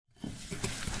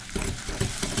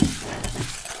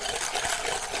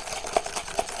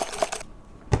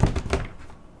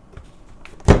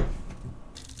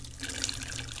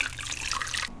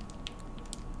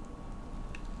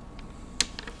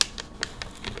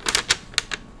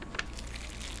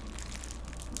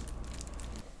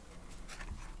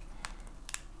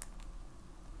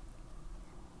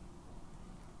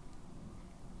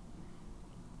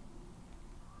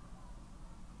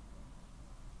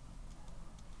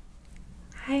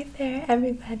Hi there,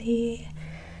 everybody.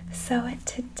 So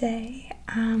today,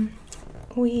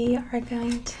 we are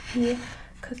going to be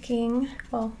cooking.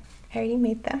 Well, I already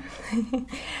made them.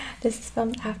 This is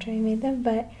filmed after I made them,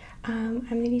 but I'm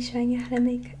going to be showing you how to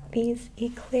make these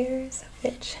eclairs,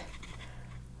 which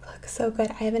look so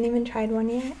good. I haven't even tried one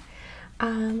yet,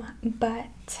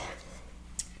 but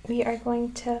we are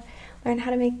going to learn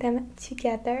how to make them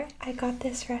together. I got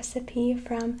this recipe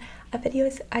from a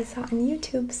video I saw on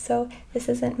YouTube, so this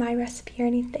isn't my recipe or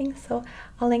anything, so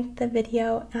I'll link the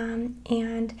video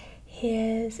and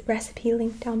his recipe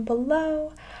link down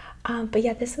below. But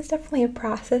yeah, this was definitely a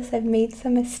process. I've made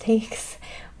some mistakes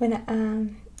when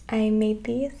I made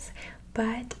these,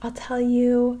 but I'll tell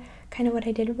you kind of what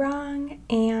I did wrong,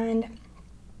 and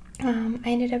I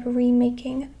ended up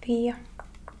remaking the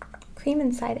cream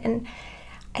inside, and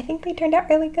I think they turned out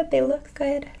really good. They look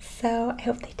good, so I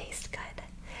hope they taste good.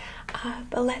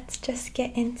 But let's just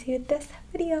get into this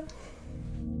video.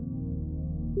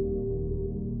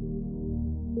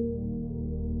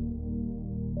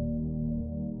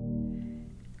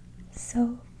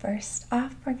 So first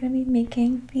off, we're going to be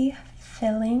making the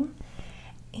filling,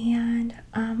 and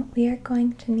we are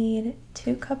going to need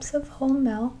 2 cups of whole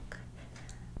milk,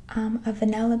 a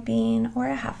vanilla bean or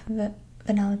a half of a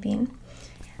vanilla bean.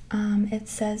 It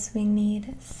says we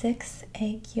need 6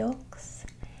 egg yolks,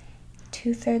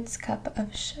 2/3 cup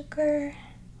of sugar,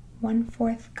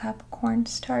 1/4 cup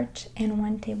cornstarch, and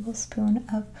 1 tablespoon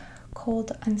of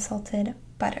cold unsalted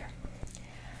butter.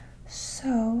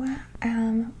 So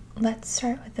let's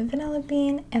start with the vanilla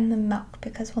bean and the milk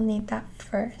because we'll need that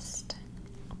first.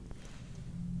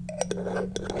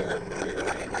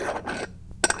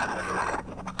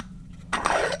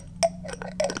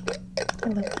 I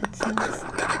love that sounds.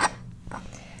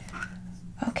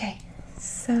 Okay,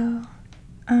 so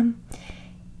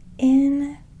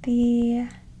in the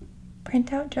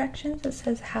printout directions it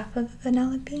says half of a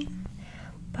vanilla bean,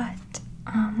 but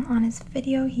on his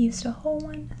video he used a whole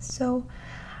one, so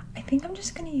I think I'm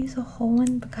just gonna use a whole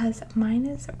one because mine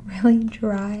is really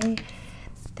dry.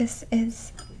 This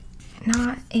is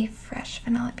not a fresh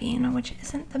vanilla bean, which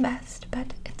isn't the best,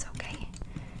 but it's okay.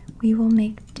 We will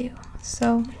make do.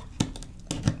 So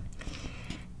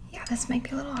yeah, this might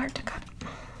be a little hard to cut.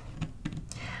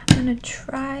 I'm gonna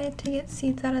try to get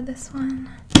seeds out of this one.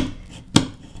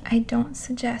 I don't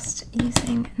suggest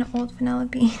using an old vanilla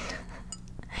bean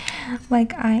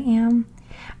like I am.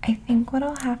 I think what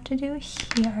I'll have to do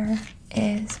here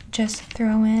is just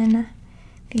throw in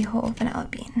the whole vanilla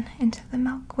bean into the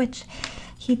milk, which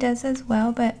he does as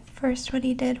well, but first what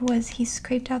he did was he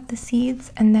scraped out the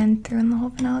seeds and then threw in the whole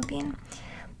vanilla bean.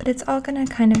 But it's all gonna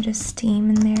kind of just steam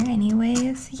in there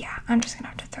anyways. Yeah, I'm just gonna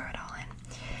have to throw it all in.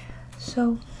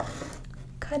 So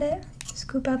cut it,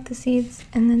 scoop out the seeds,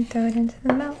 and then throw it into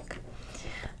the milk.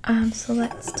 So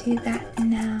let's do that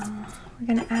now. We're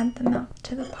gonna add the milk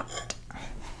to the pot.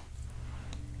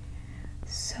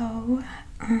 So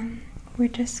we're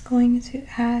just going to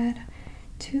add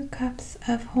 2 cups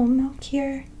of whole milk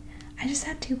here. I just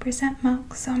had 2%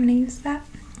 milk, so I'm gonna use that.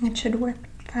 It should work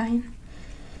fine.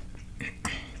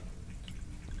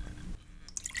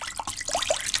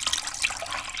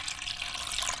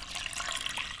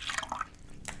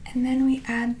 And then we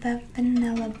add the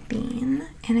vanilla bean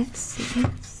and its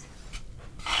seeds.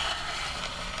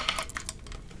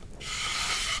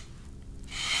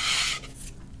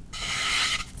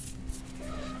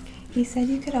 He said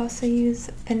you could also use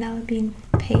vanilla bean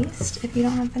paste if you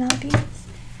don't have vanilla beans.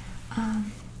 I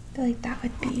feel like that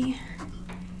would be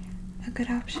a good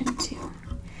option too.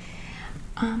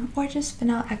 Or just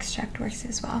vanilla extract works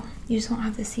as well. You just won't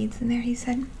have the seeds in there, he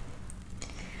said.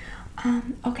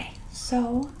 Okay,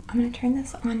 so I'm gonna turn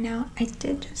this on now. I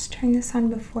did just turn this on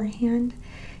beforehand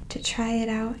to try it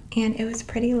out, and it was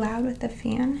pretty loud with the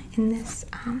fan in this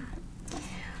on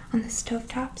the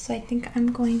stovetop, so I think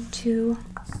I'm going to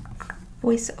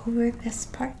voice over this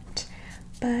part.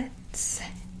 But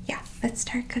yeah, let's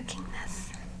start cooking this.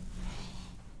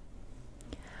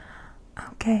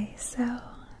 Okay, so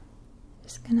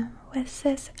just gonna whisk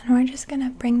this, and we're just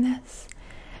gonna bring this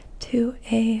to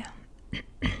a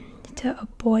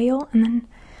boil, and then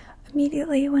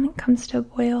immediately when it comes to a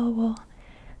boil we'll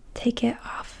take it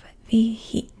off the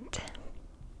heat.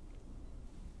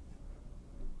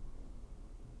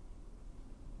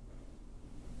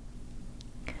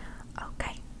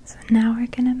 Okay, so now we're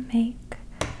gonna make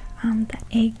the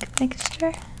egg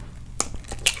mixture.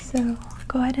 So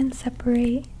go ahead and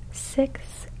separate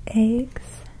 6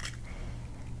 eggs,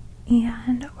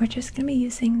 and we're just gonna be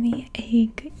using the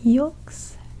egg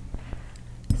yolks.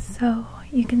 So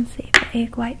you can save the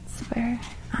egg whites for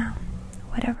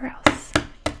whatever else.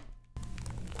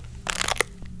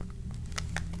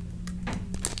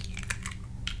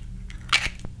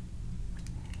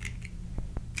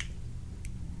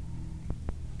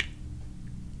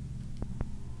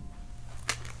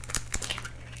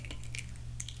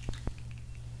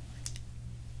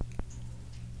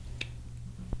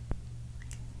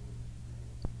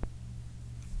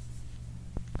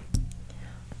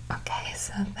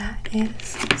 so that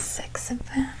is 6 of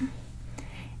them.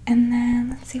 And then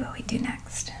let's see what we do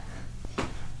next.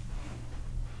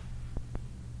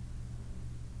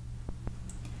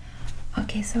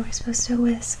 Okay, so we're supposed to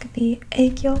whisk the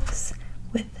egg yolks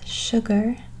with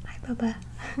sugar. Hi, Bubba.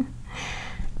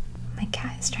 My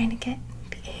cat is trying to get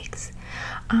the eggs.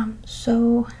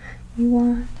 So you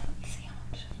want, let's see how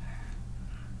much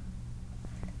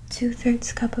sugar.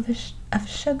 2/3 cup of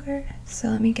sugar. So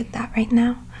let me get that right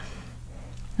now.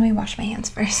 Let me wash my hands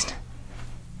first.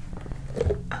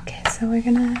 Okay, so we're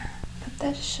gonna put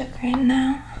the sugar in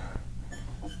now.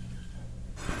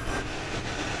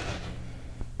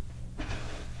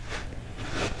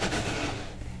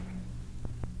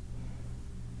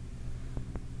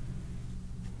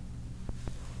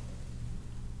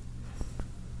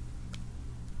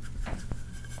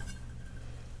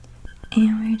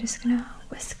 And we're just gonna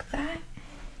whisk that.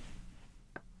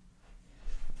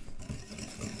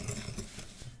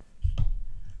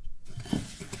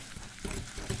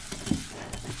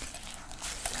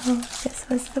 So this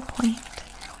was the point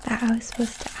that I was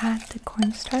supposed to add the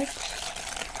cornstarch.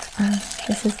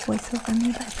 This is voiceover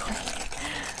me, by the way.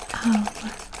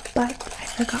 But I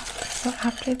forgot. So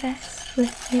after this,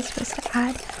 we're supposed to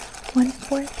add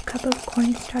 1/4 cup of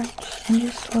cornstarch and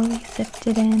just slowly sift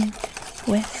it in,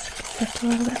 whisk, sift a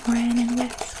little bit more in and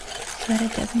whisk so that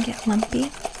it doesn't get lumpy.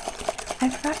 I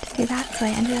forgot to do that, so I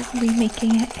ended up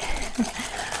remaking it.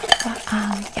 But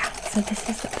yeah, so this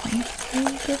is the point. So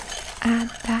you just add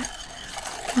that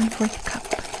 1/4 cup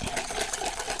in.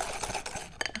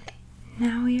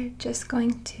 Now we are just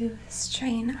going to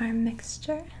strain our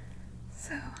mixture.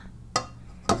 So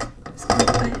I'm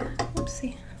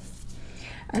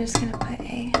just gonna put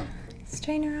a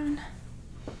strainer on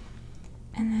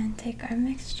and then take our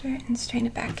mixture and strain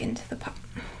it back into the pot.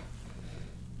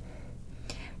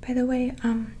 By the way,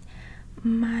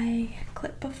 my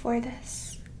clip before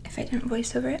this, if I didn't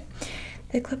voice over it,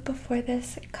 the clip before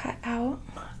this cut out,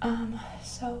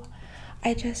 so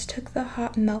I just took the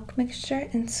hot milk mixture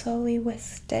and slowly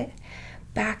whisked it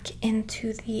back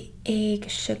into the egg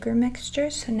sugar mixture.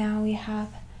 So now we have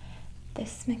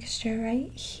this mixture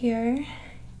right here.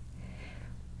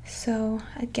 So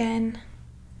again,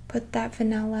 put that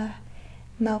vanilla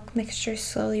milk mixture,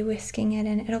 slowly whisking it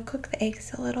in. It'll cook the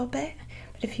eggs a little bit,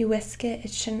 but if you whisk it,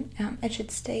 it shouldn't. It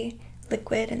should stay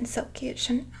liquid and silky. It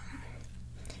shouldn't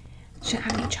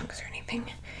have any chunks or anything.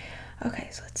 Okay,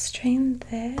 so let's strain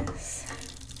this.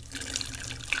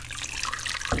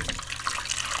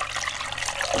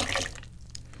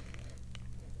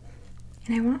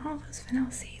 And I want all those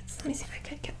vanilla seeds. Let me see if I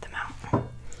could get them out.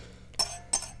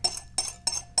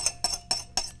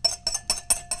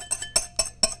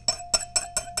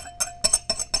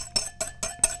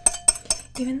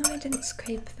 Even though I didn't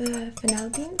scrape the vanilla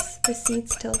beans, the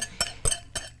seeds still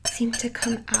seem to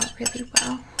come out really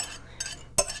well.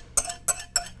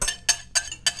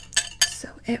 So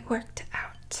it worked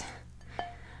out.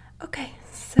 Okay,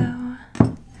 so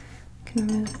I can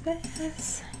remove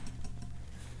this.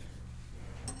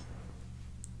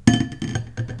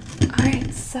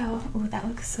 Alright, so, oh, that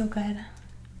looks so good.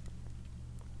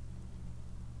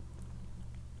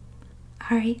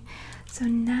 Alright, so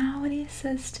now what he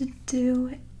says to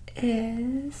do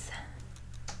is,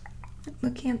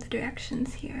 looking at the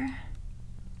directions here,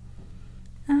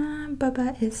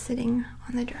 Bubba is sitting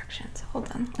on the directions.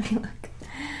 Hold on, let me look.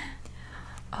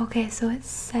 Okay, so it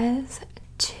says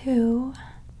to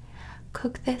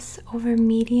cook this over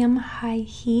medium-high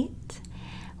heat,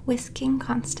 whisking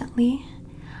constantly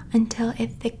until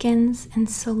it thickens and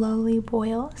slowly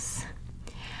boils.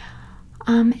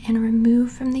 And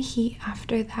remove from the heat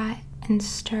after that and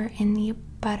stir in the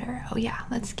butter. Oh yeah,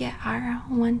 let's get our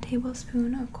 1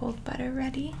 tablespoon of cold butter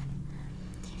ready.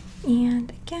 And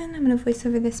again, I'm gonna voice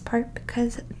over this part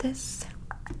because this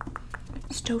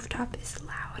stovetop is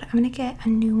loud. I'm gonna get a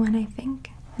new one, I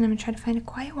think, and I'm gonna try to find a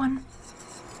quiet one.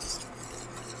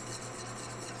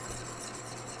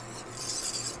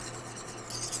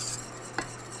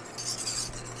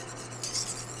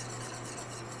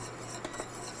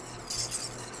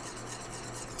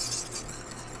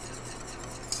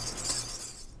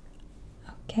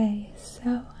 Okay,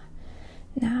 so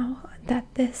now that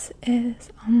this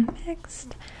is all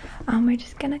mixed, we're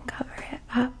just gonna cover it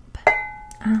up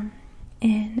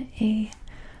in a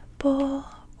bowl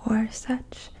or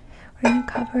such. We're gonna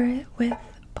cover it with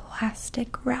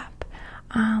plastic wrap.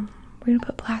 We're gonna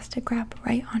put plastic wrap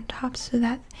right on top so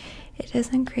that it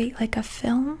doesn't create like a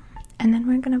film, and then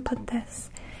we're gonna put this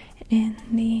in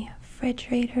the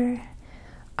refrigerator.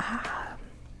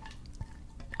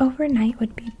 Overnight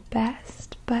would be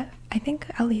best, but I think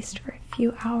at least for a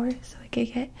few hours so it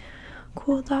could get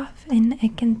cooled off and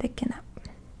it can thicken up.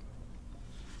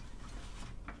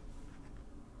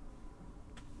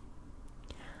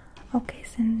 Okay,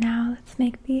 so now let's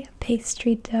make the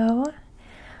pastry dough.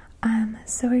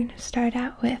 So we're going to start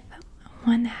out with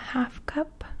 1/2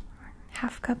 cup,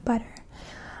 butter,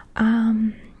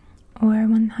 or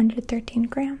 113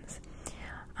 grams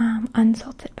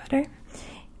unsalted butter,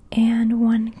 and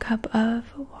 1 cup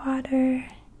of water,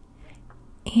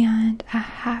 and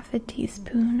 1/2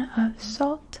 teaspoon of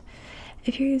salt.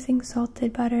 If you're using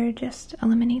salted butter, just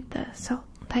eliminate the salt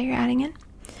that you're adding in.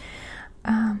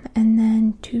 And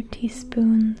then 2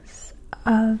 teaspoons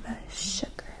of sugar.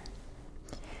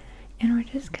 And we're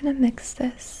just gonna mix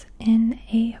this in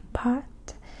a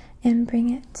pot and bring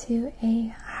it to a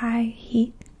high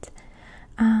heat.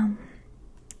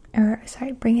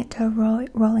 Bring it to a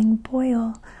rolling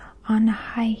boil on a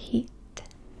high heat.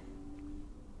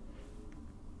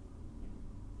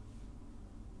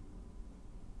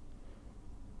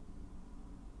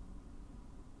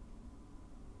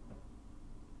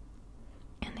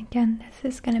 And again,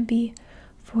 this is going to be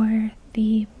for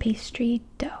the pastry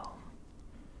dough.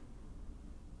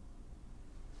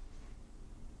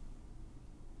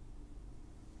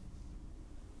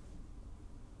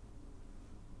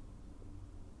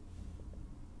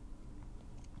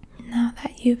 Now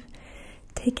that you've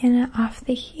taken it off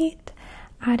the heat,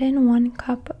 add in 1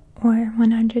 cup or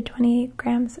 128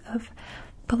 grams of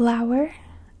flour,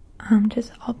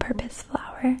 just all-purpose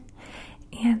flour,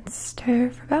 and stir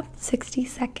for about 60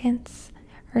 seconds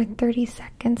or 30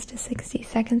 seconds to 60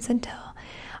 seconds until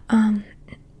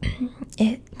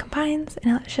it combines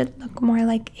and it should look more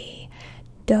like a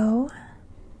dough.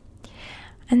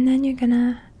 And then you're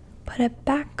gonna put it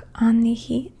back on the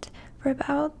heat for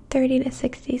about 30 to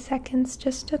 60 seconds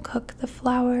just to cook the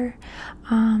flour,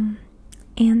 and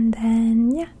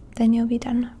then you'll be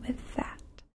done with that.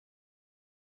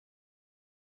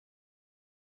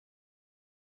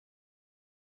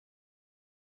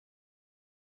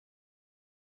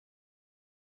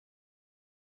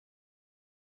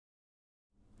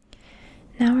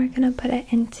 Now we're gonna put it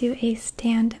into a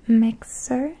stand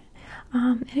mixer.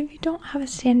 And if you don't have a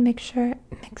stand mixer,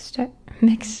 you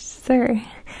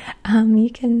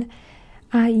can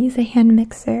use a hand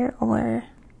mixer or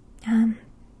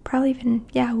probably even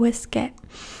whisk it.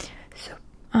 So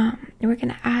we're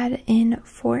gonna add in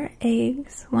 4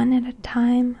 eggs, 1 at a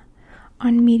time,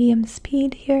 on medium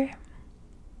speed here,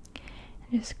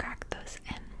 and just crack those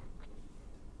in.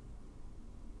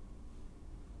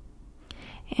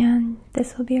 And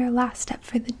this will be our last step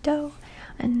for the dough,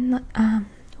 and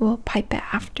we'll pipe it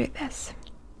after this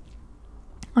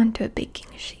onto a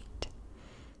baking sheet.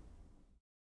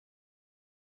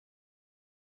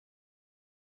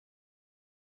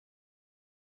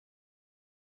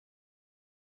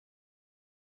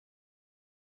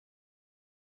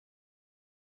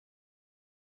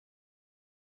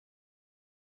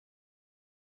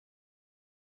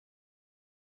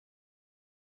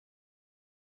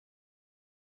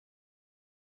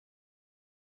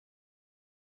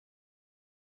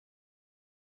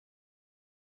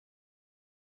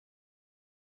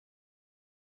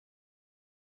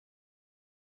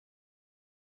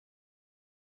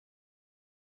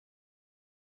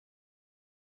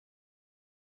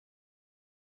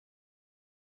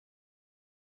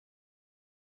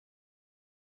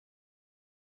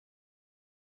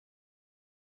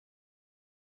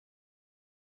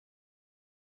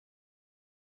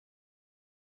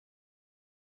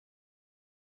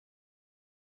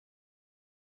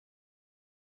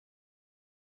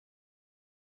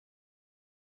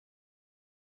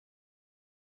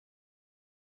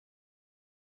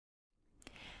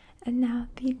 And now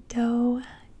the dough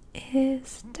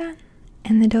is done,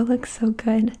 and the dough looks so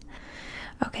good.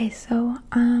 Okay, so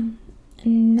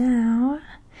now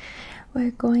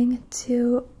we're going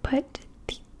to put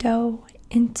the dough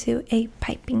into a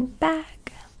piping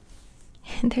bag.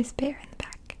 And there's Bear in the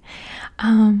back.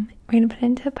 We're gonna put it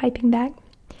into a piping bag,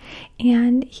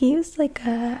 and he used like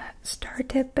a star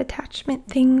tip attachment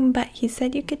thing, but he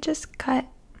said you could just cut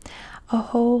a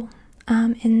hole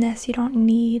in this. You don't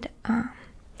need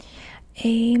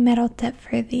a metal tip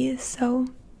for these, so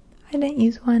I didn't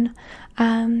use one.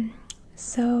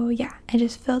 So yeah, I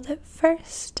just filled it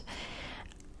first,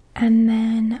 and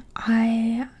then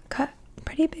I cut a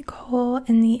pretty big hole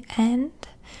in the end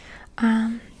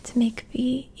to make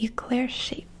the eclair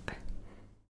shape.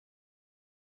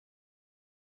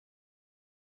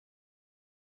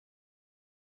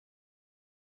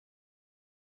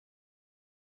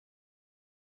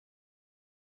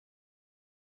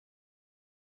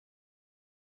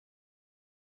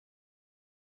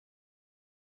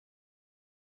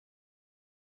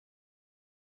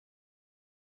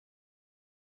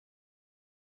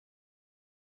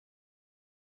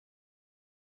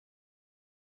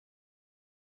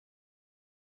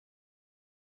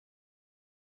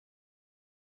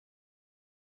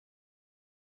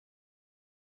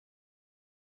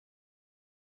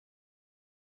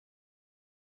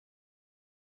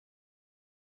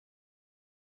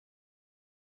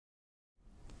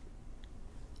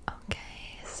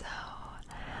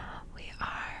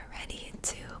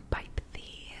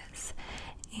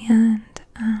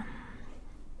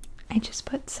 just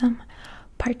put some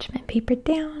parchment paper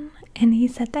down, and he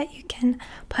said that you can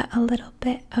put a little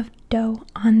bit of dough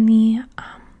on the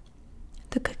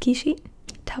cookie sheet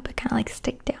to help it kind of like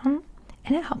stick down,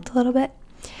 and it helped a little bit.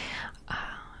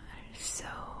 So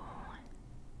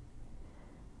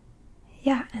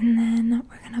yeah, and then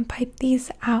we're gonna pipe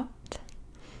these out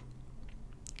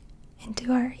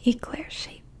into our eclair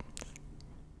shape.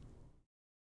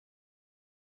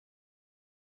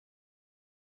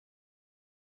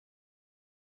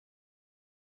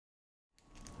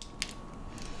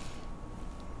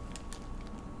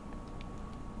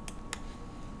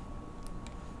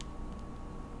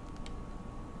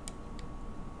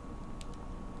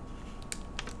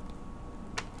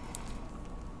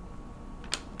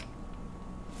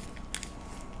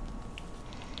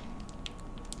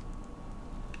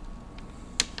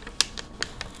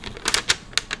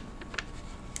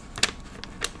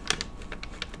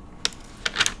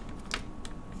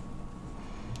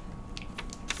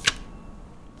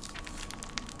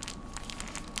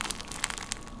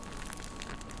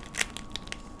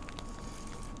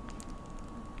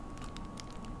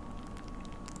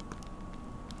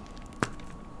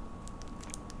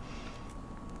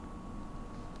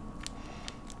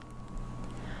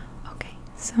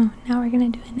 So now we're gonna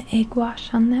do an egg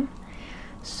wash on them.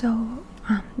 So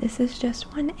this is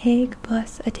just 1 egg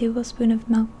plus a tablespoon of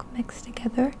milk mixed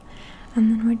together,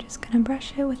 and then we're just gonna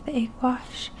brush it with the egg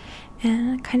wash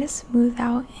and kind of smooth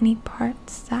out any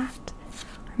parts that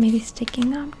are maybe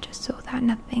sticking up, just so that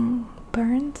nothing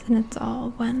burns and it's all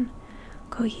one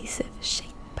cohesive shape.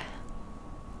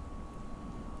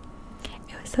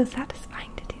 It was so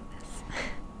satisfying to do this.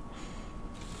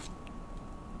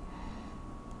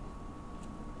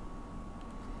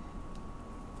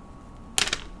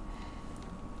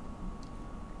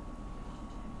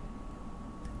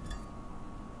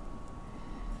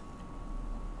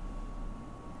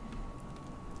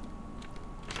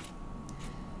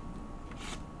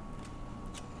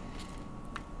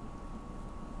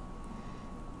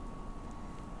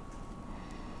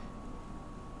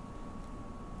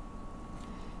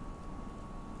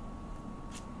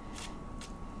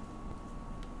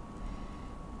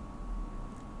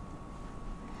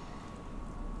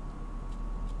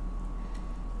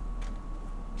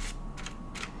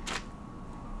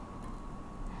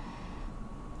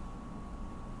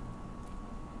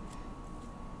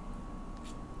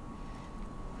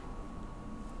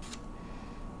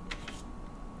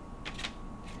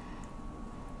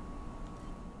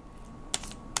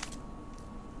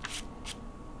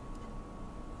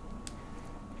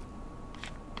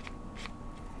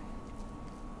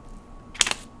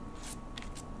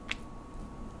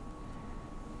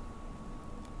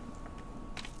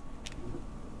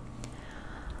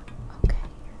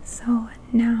 So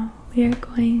now we are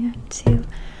going to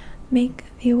make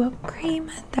the whipped cream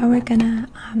that we're gonna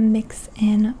mix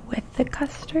in with the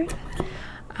custard.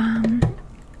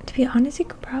 To be honest, you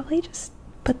could probably just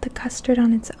put the custard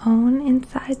on its own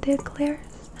inside the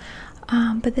eclairs,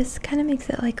 but this kind of makes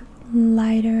it like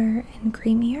lighter and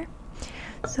creamier.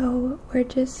 So we're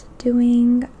just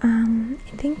doing,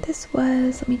 I think this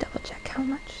was, let me double check how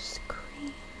much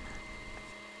cream.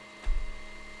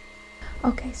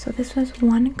 Okay, so this was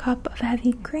 1 cup of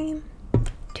heavy cream,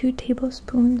 2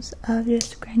 tablespoons of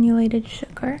just granulated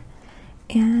sugar,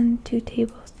 and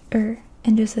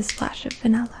and just a splash of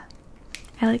vanilla.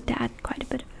 I like to add quite a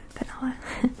bit of vanilla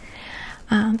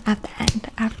at the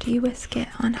end after you whisk it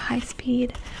on high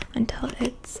speed until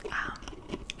it's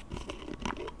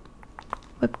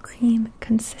whipped cream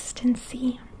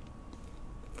consistency.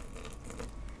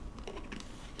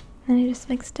 And I just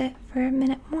mixed it for a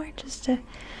minute more just to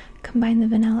combine the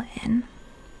vanilla in.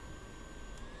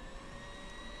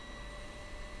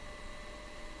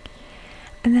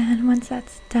 And then once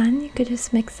that's done, you could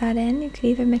just mix that in. You could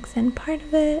either mix in part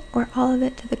of it or all of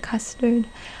it to the custard,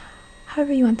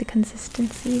 however you want the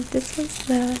consistency. This was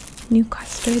the new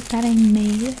custard that I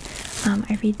made.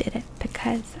 I redid it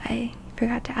because I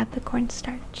forgot to add the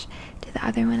cornstarch to the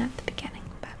other one at the beginning.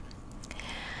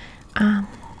 But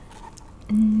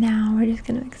now we're just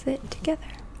gonna mix it together.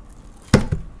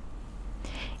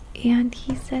 And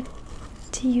he said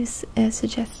to use,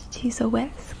 suggested to use a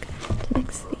whisk to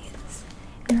mix these,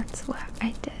 and that's what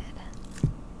I did.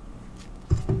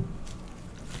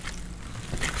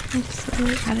 I just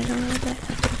slowly added a little bit of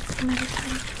whipped cream at a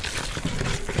time.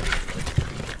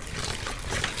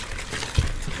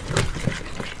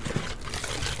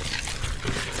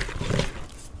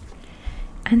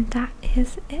 And that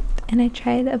is it. And I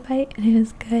tried a bite and it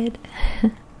was good.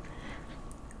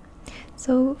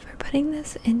 So for putting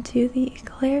this into the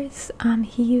eclairs,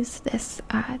 he used this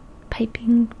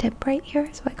piping dip right here,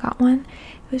 so I got one.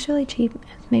 It was really cheap,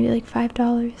 maybe like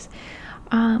 $5.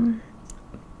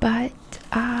 But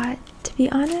to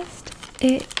be honest,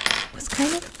 it was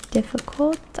kind of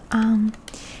difficult.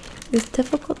 It was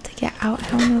difficult to get out.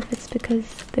 I don't know if it's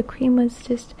because the cream was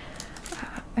just,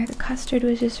 or the custard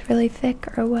was just really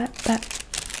thick or what, but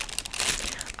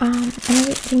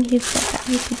another thing he said that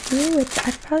you could do, which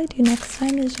I'd probably do next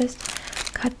time, is just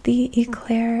cut the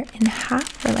eclair in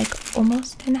half, or like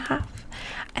almost in half,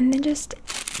 and then just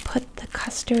put the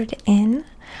custard in,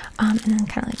 and then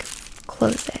kind of like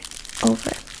close it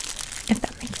over, if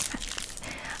that makes sense.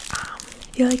 I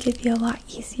feel like it'd be a lot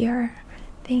easier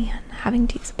than having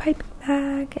to use a piping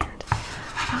bag, and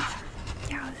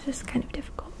yeah, it was just kind of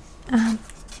difficult.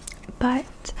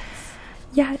 But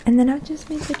yeah, and then I just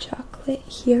made the chocolate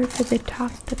here for the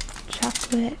top, the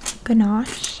chocolate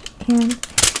ganache, and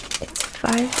it's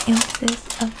 5 ounces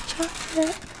of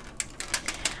chocolate,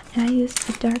 and I used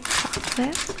the dark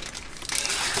chocolate.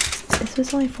 This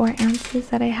was only 4 ounces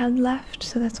that I had left,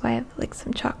 so that's why I have like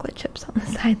some chocolate chips on the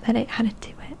side that I added to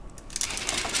it.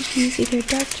 You can use either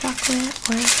dark chocolate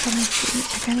or some of the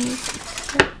organic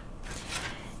chocolate.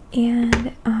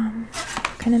 And I'm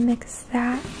gonna mix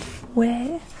that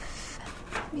with,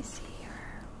 let me see here,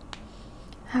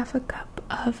 half a cup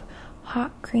of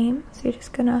hot cream. So you're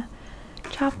just gonna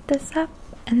chop this up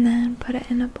and then put it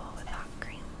in a bowl with hot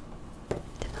cream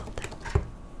to melt it.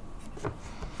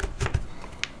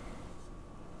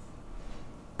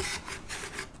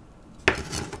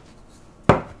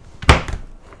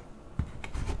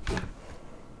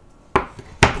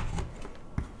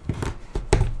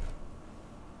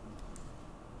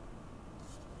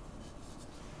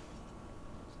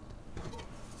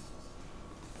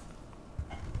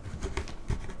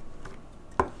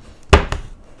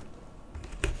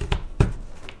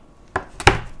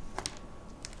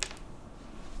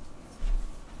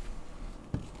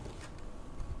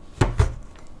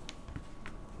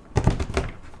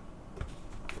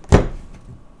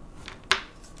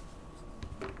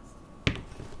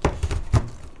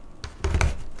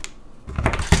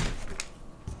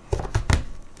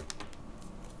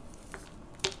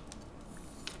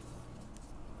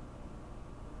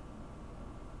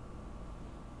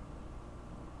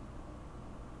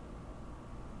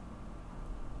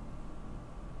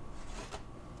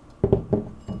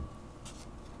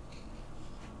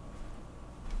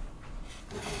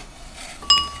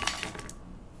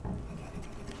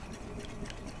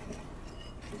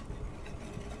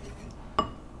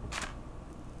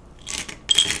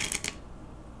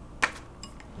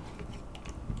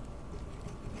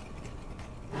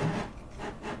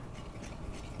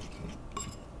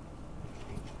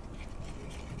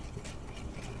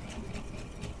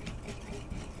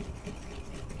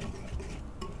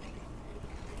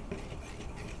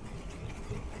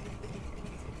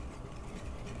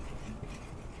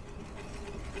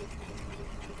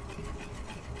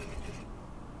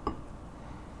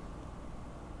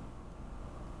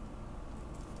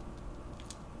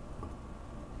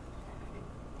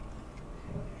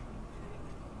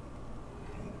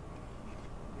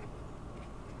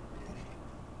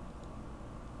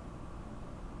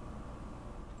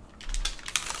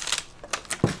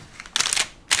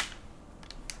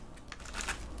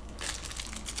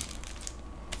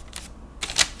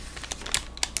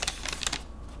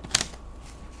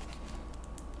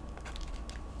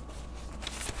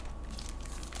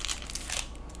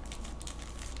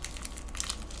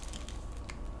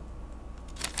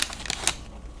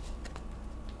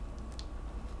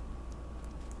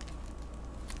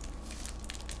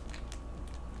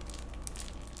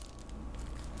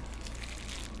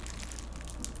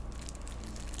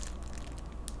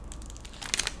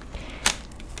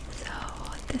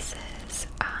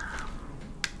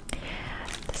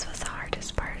 This was the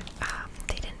hardest part.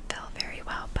 They didn't fill very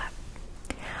well, but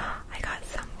I got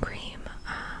some cream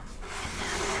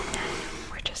and then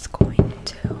we're just going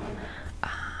to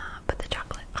put the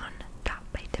chocolate on top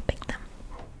by dipping them.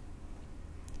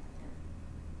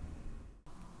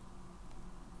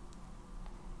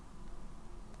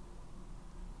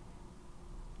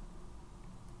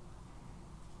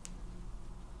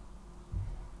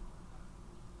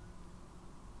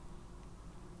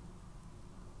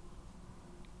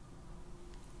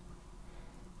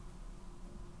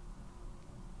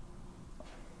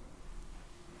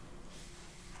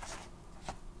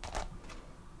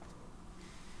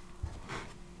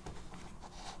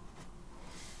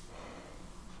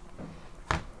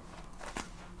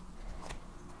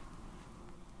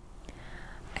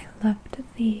 Loved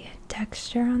the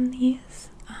texture on these.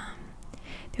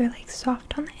 They were like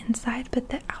soft on the inside, but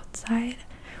the outside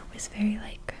was very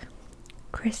like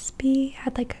crispy,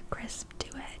 had like a crisp to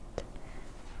it.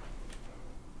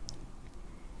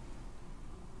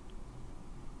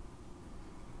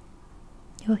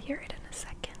 You'll hear it in a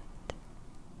second.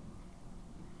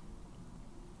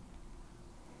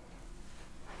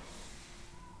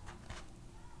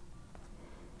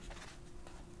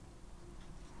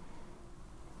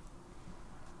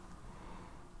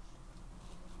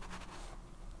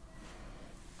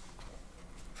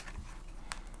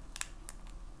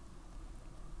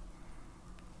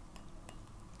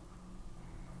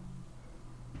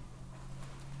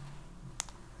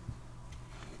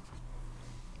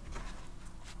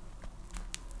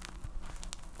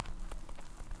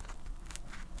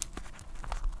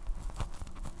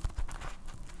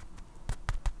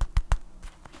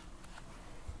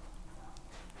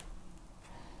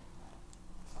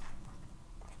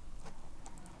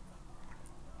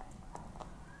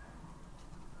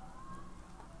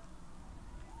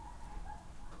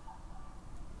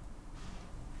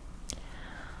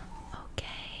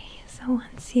 So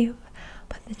once you've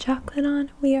put the chocolate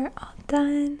on, we are all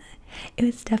done. It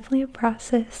was definitely a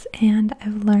process, and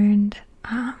I've learned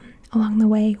along the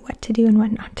way what to do and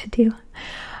what not to do.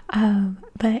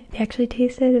 But they actually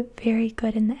tasted very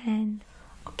good in the end.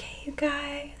 Okay, you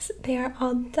guys, they are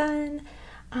all done.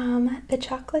 The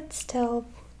chocolate's still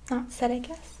not set, I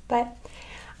guess, but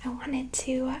I wanted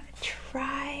to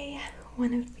try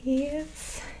one of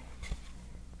these.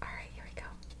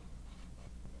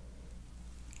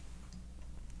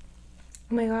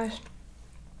 Oh my gosh,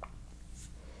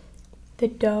 the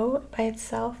dough by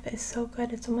itself is so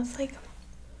good. It's almost like,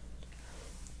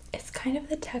 it's kind of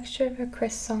the texture of a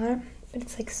croissant, but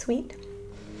it's like sweet.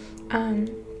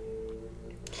 And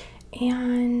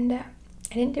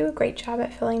I didn't do a great job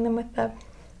at filling them with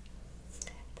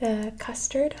the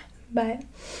custard, but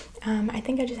I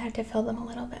think I just had to fill them a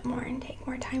little bit more and take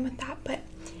more time with that, but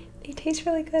they taste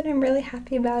really good. I'm really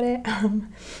happy about it.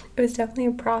 It was definitely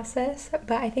a process,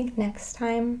 but I think next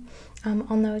time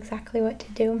I'll know exactly what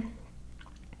to do.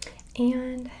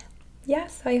 And yeah,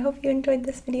 so I hope you enjoyed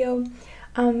this video.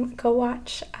 Go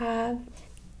watch the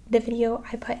video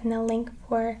I put in the link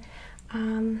for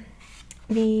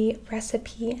the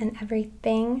recipe and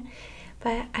everything.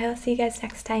 But I will see you guys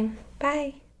next time.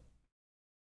 Bye!